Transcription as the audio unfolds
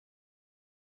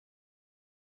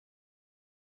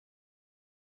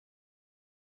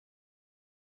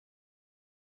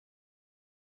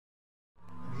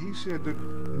He said that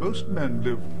most men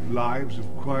live lives of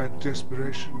quiet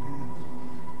desperation.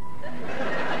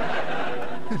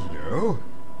 Hello.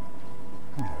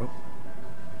 Hello.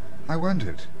 I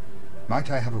wondered, might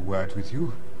I have a word with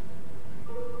you?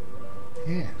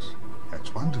 Yes,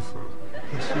 that's wonderful.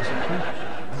 Yes, yes, of course.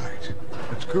 Right,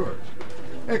 that's good.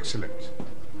 Excellent.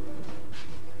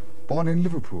 Born in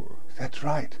Liverpool. That's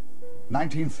right.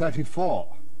 1934.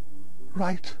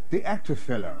 Right. The actor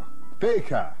fellow.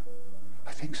 Baker.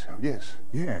 I think so, yes.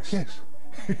 Yes. Yes.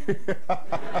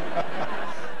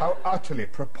 How utterly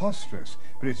preposterous.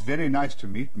 But it's very nice to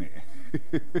meet me.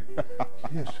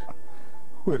 Yes.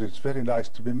 Well, it's very nice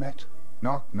to be met.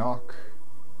 Knock, knock.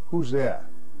 Who's there?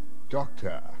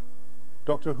 Doctor.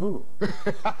 Doctor Who?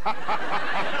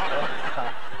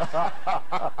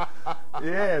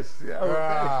 Yes.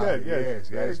 Oh, very good. Yes,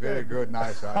 yes, very good.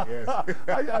 Nice one, yes.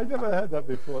 I never heard that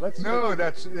before. That's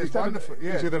that's wonderful.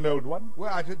 Yes. Is it an old one?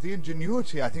 Well, the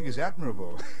ingenuity, I think, is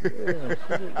admirable. Yes,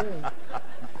 yes.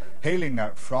 Hailing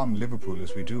from Liverpool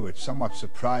as we do, it's somewhat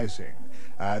surprising.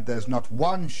 There's not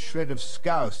one shred of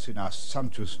scouse in our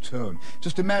sumptuous tone.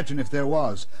 Just imagine if there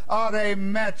was. "Are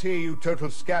Matty, you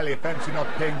total scally, fancy not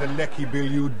paying the lecky bill,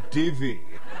 you divvy."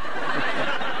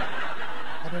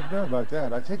 I don't know about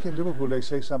that. I think in Liverpool they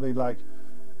say something like,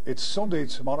 "It's Sunday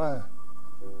tomorrow,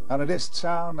 and in this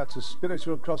town that's a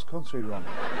spiritual cross-country run."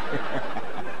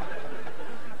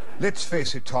 Let's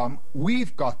face it, Tom,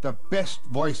 we've got the best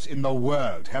voice in the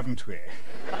world, haven't we?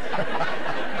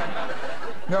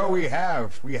 No, we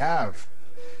have.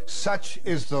 Such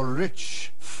is the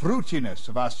rich fruitiness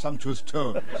of our sumptuous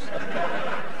tones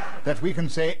that we can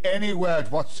say any word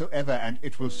whatsoever and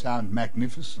it will sound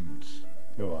magnificent.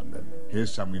 Go on, then.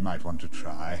 Here's some we might want to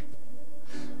try.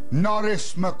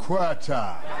 Norris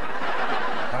McWhirter.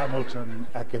 Hamilton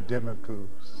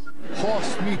Academicals.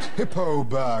 Horsemeat Hippo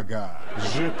Burger.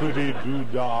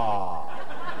 Zippity-doo-dah.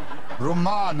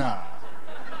 Romana.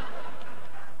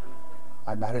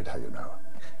 I married her, you know.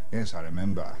 Yes, I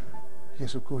remember.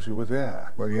 Yes, of course, you were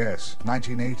there. Well, yes,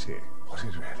 1980. Was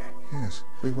it really? Yes.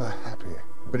 We were happy.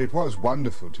 But it was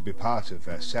wonderful to be part of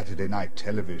Saturday night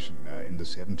television in the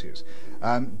 70s.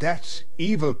 That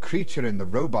evil creature in the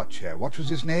robot chair, what was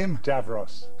his name?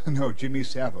 Davros. No, Jimmy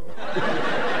Savile.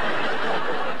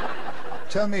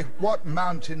 Tell me, what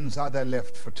mountains are there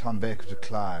left for Tom Baker to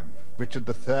climb? Richard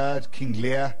III, King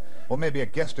Lear, or maybe a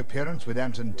guest appearance with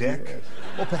Anton Deck? Yes.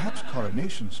 Or perhaps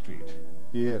Coronation Street?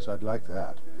 Yes, I'd like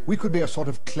that. We could be a sort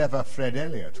of clever Fred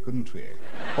Elliot, couldn't we?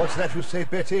 What's that you say,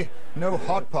 Betty? No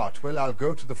hot pot. Well, I'll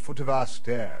go to the foot of our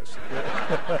stairs.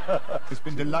 It's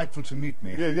been delightful to meet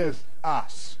me. Yes, yes.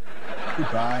 Us.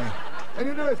 Goodbye. And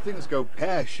you know, if things go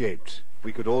pear-shaped,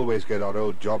 we could always get our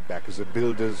old job back as a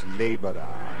builder's labourer.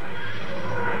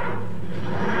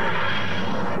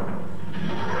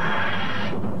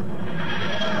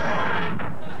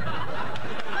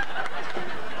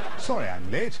 Sorry I'm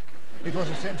late. It was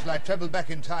essential I travelled back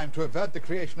in time to avert the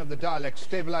creation of the Daleks,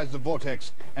 stabilise the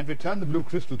vortex, and return the blue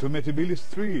crystal to Metabilis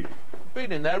 3.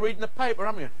 Been in there reading the paper,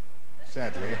 haven't you?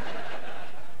 Sadly.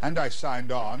 And I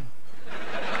signed on.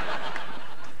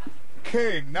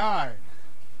 K9.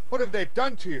 What have they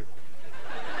done to you?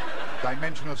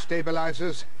 Dimensional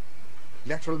stabilizers,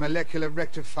 lateral molecular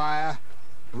rectifier,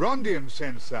 rondium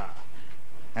sensor.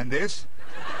 And this?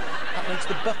 That makes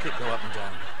the bucket go up and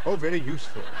down. Oh, very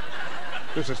useful.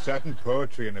 There's a certain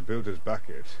poetry in a builder's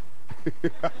bucket.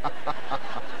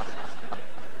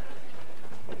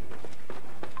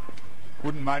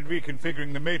 Wouldn't mind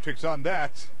reconfiguring the matrix on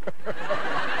that.